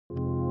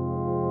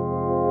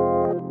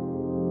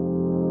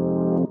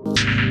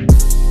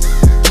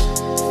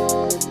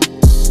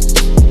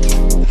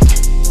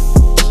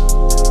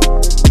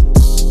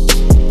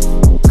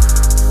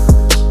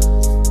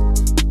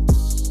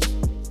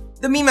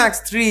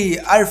Max 3,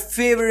 our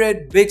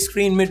favorite big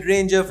screen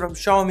mid-ranger from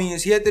Xiaomi,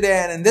 is here today,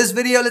 and in this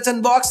video let's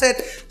unbox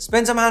it,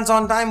 spend some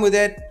hands-on time with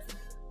it,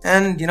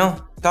 and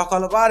talk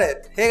all about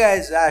it. Hey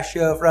guys, Ash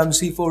here from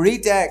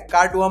C4eTech,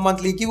 card to a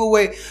monthly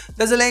giveaway.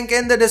 There's a link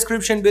in the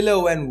description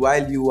below, and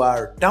while you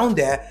are down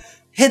there,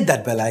 hit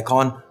that bell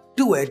icon.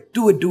 Do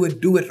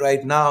it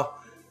right now.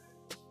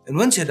 And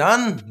once you're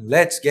done,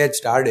 let's get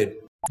started.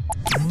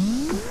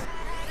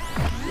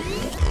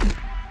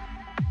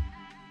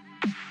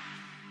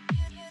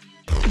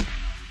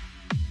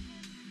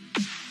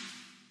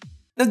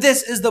 Now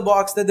this is the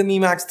box that the Mi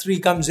Max 3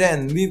 comes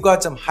in. We've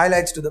got some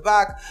highlights to the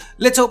back.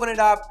 Let's open it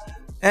up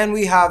and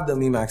we have the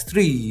Mi Max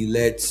 3.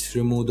 Let's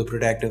remove the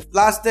protective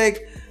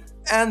plastic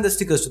and the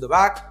stickers to the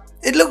back.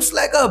 It looks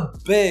like a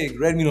big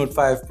Redmi Note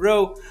 5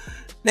 Pro.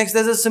 Next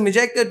there's some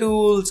ejector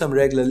tool, some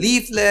regular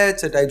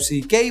leaflets, a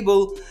Type-C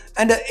cable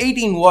and a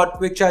 18-watt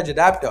quick charge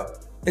adapter.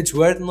 It's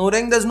worth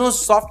noting there's no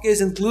soft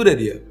case included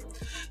here.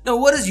 Now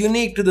what is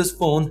unique to this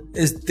phone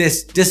is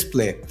this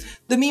display.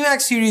 The Mi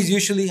Max series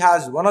usually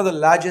has one of the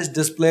largest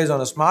displays on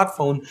a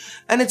smartphone,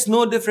 and it's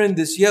no different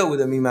this year with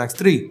the Mi Max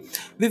 3.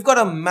 We've got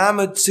a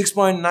mammoth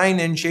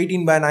 6.9-inch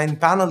 18:9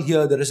 panel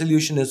here. The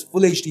resolution is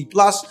Full HD+.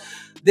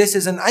 This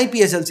is an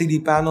IPS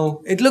LCD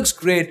panel. It looks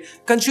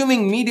great.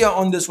 Consuming media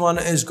on this one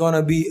is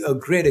gonna be a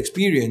great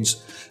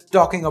experience.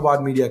 Talking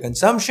about media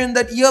consumption,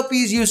 that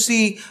earpiece you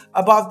see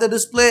above the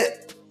display,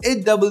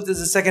 it doubles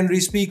as a secondary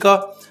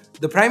speaker.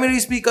 The primary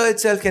speaker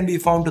itself can be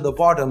found to the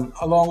bottom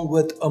along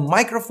with a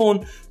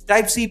microphone,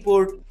 Type-C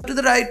port. To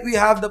the right we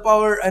have the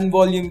power and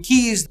volume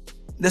keys.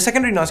 The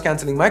secondary noise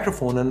cancelling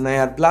microphone and an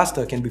IR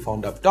blaster can be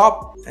found up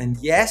top. And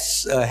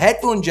yes, a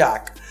headphone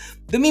jack.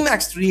 The Mi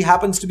Max 3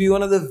 happens to be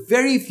one of the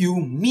very few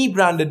Mi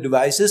branded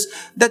devices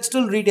that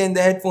still retain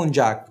the headphone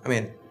jack. I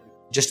mean,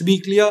 just to be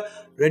clear,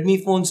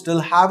 Redmi phones still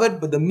have it,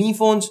 but the Mi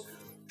phones,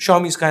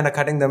 Xiaomi's kind of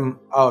cutting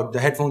them out, the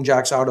headphone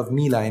jacks out of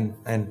Mi line,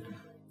 and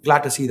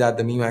glad to see that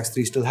the Mi Max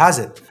 3 still has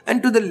it.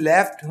 And to the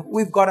left,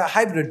 we've got a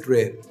hybrid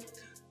tray.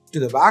 To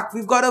the back,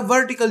 we've got a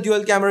vertical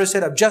dual camera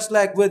setup just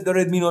like with the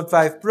Redmi Note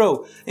 5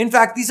 Pro. In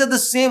fact, these are the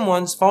same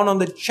ones found on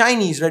the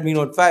Chinese Redmi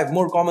Note 5,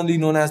 more commonly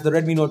known as the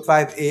Redmi Note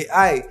 5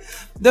 AI.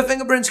 The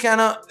fingerprint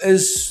scanner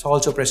is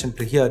also present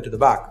here to the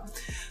back.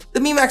 The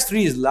Mi Max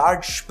 3 is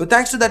large, but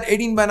thanks to that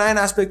 18:9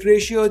 aspect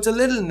ratio, it's a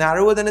little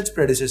narrower than its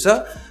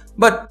predecessor,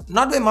 but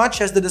not by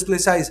much as the display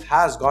size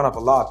has gone up a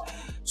lot.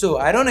 So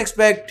I don't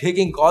expect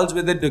taking calls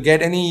with it to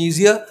get any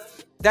easier.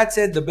 That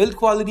said, the build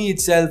quality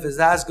itself is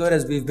as good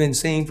as we've been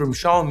saying from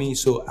Xiaomi,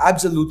 so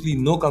absolutely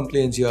no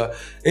complaints here.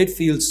 It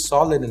feels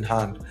solid in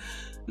hand.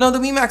 Now the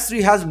Mi Max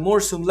 3 has more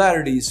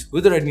similarities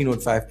with the Redmi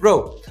Note 5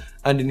 Pro.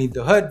 Underneath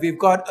the hood, we've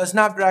got a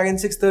Snapdragon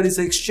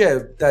 636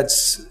 chip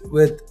that's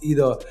with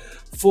either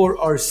 4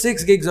 or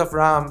 6 gigs of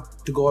RAM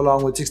to go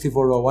along with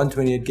 64 or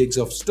 128 gigs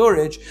of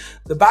storage.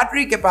 The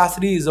battery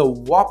capacity is a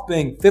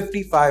whopping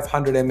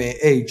 5500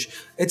 mAh.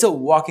 It's a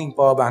walking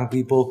power bank,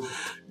 people.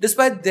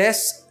 Despite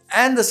this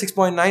and the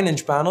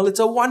 6.9-inch panel, it's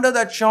a wonder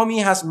that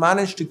Xiaomi has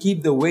managed to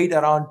keep the weight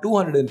around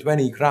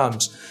 220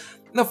 grams.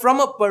 Now from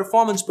a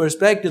performance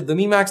perspective, the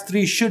Mi Max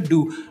 3 should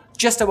do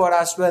just about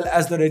as well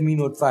as the Redmi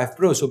Note 5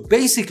 Pro. So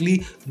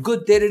basically,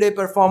 good day-to-day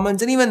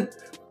performance and even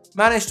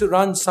managed to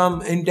run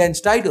some intense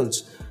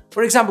titles.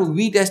 For example,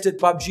 we tested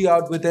PUBG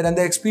out with it and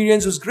the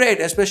experience was great,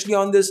 especially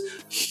on this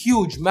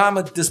huge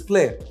mammoth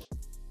display.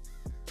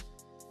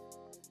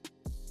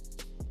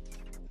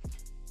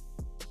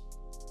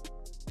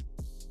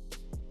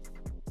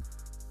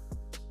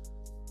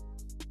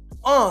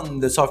 On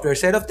the software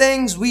side of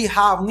things, we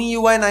have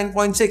MIUI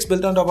 9.6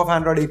 built on top of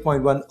Android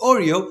 8.1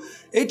 Oreo.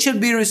 It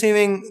should be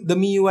receiving the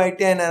MIUI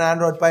 10 and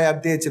Android Pie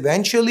updates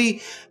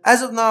eventually.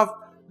 As of now,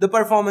 the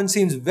performance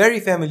seems very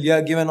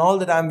familiar given all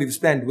the time we've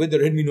spent with the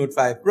Redmi Note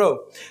 5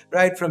 Pro.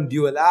 Right from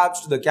dual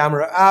apps to the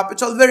camera app,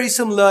 it's all very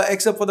similar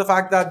except for the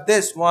fact that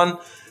this one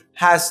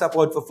has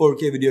support for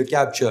 4K video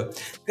capture.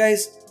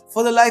 Guys,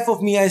 for the life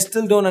of me, I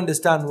still don't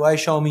understand why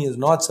Xiaomi is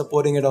not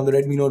supporting it on the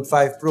Redmi Note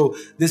 5 Pro.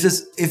 This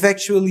is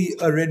effectually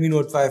a Redmi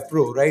Note 5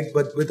 Pro, right?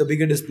 But with a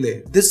bigger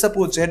display. This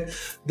supports it.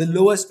 The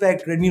lower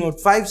spec Redmi Note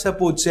 5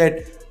 supports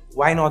it.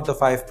 Why not the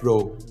 5 Pro?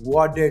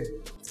 What did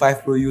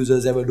 5 Pro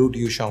users ever do to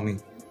you,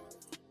 Xiaomi?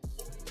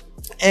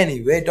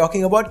 Anyway,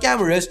 talking about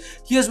cameras,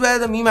 here's where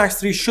the Mi Max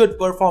 3 should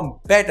perform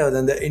better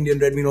than the Indian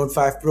Redmi Note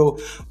 5 Pro.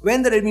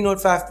 When the Redmi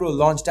Note 5 Pro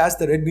launched as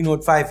the Redmi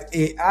Note 5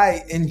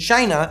 AI in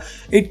China,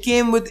 it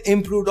came with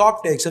improved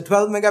optics, a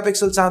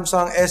 12-megapixel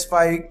Samsung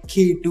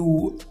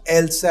S5K2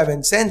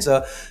 L7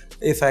 sensor,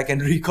 if I can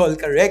recall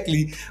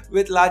correctly,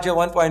 with larger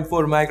 1.4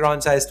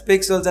 micron sized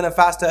pixels and a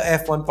faster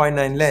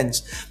f1.9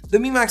 lens. The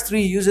Mi Max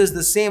 3 uses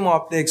the same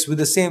optics with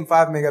the same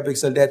 5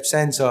 megapixel depth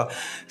sensor.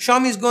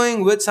 Xiaomi is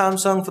going with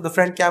Samsung for the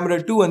front camera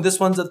too, and this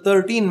one's a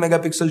 13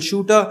 megapixel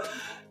shooter.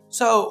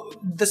 So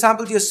the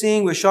samples you're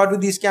seeing were shot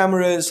with these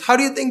cameras. How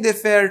do you think they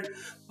fared?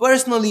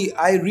 Personally,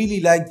 I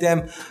really like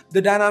them.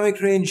 The dynamic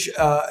range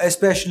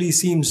especially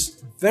seems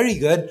very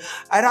good.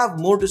 I'd have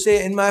more to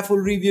say in my full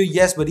review,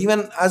 yes, but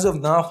even as of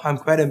now, I'm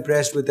quite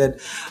impressed with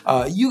it.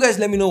 You guys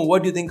let me know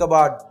what you think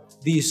about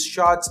these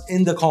shots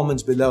in the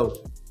comments below.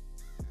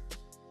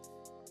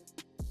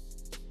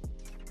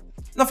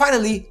 Now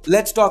finally,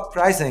 let's talk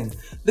pricing.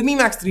 The Mi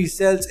Max 3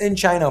 sells in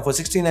China for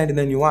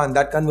 1699 yuan,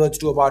 that converts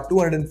to about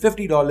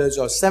 $250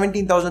 or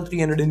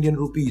 17,300 Indian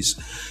rupees.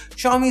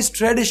 Xiaomi's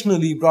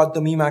traditionally brought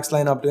the Mi Max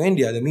lineup to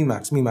India, the Mi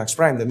Max, Mi Max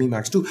Prime, the Mi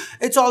Max 2.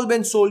 It's all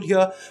been sold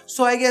here,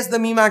 so I guess the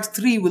Mi Max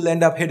 3 will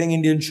end up hitting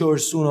Indian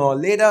shores sooner or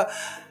later.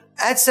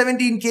 At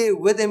 17K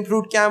with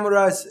improved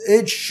cameras,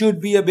 it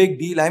should be a big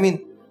deal. I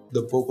mean,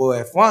 the Poco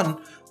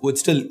F1 would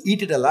still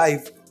eat it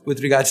alive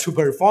with regards to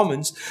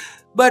performance.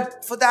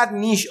 But for that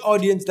niche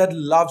audience that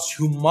loves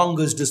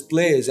humongous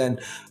displays and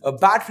a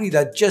battery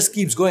that just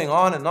keeps going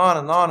on and on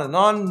and on and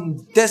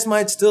on, this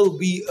might still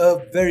be a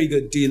very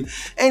good deal.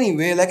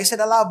 Anyway, like I said,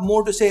 I'll have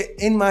more to say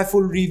in my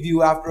full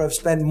review after I've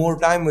spent more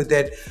time with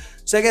it.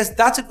 So I guess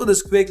that's it for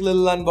this quick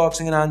little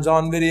unboxing and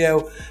hands-on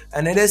video.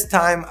 And it is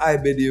time I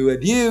bid you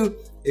adieu.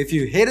 If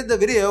you hated the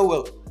video,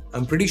 well,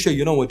 I'm pretty sure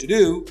you know what to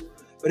do.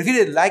 But if you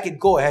did like it,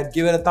 go ahead,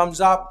 give it a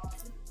thumbs up.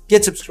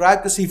 Get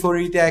subscribed to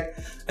C4E Tech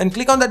and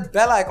click on that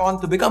bell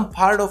icon to become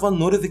part of our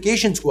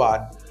notification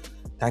squad.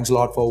 Thanks a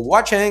lot for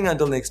watching.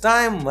 Until next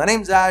time, my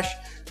name's Ash.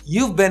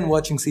 You've been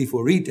watching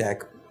C4E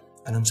Tech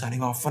and I'm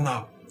signing off for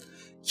now.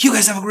 You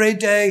guys have a great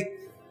day.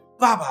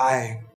 Bye-bye.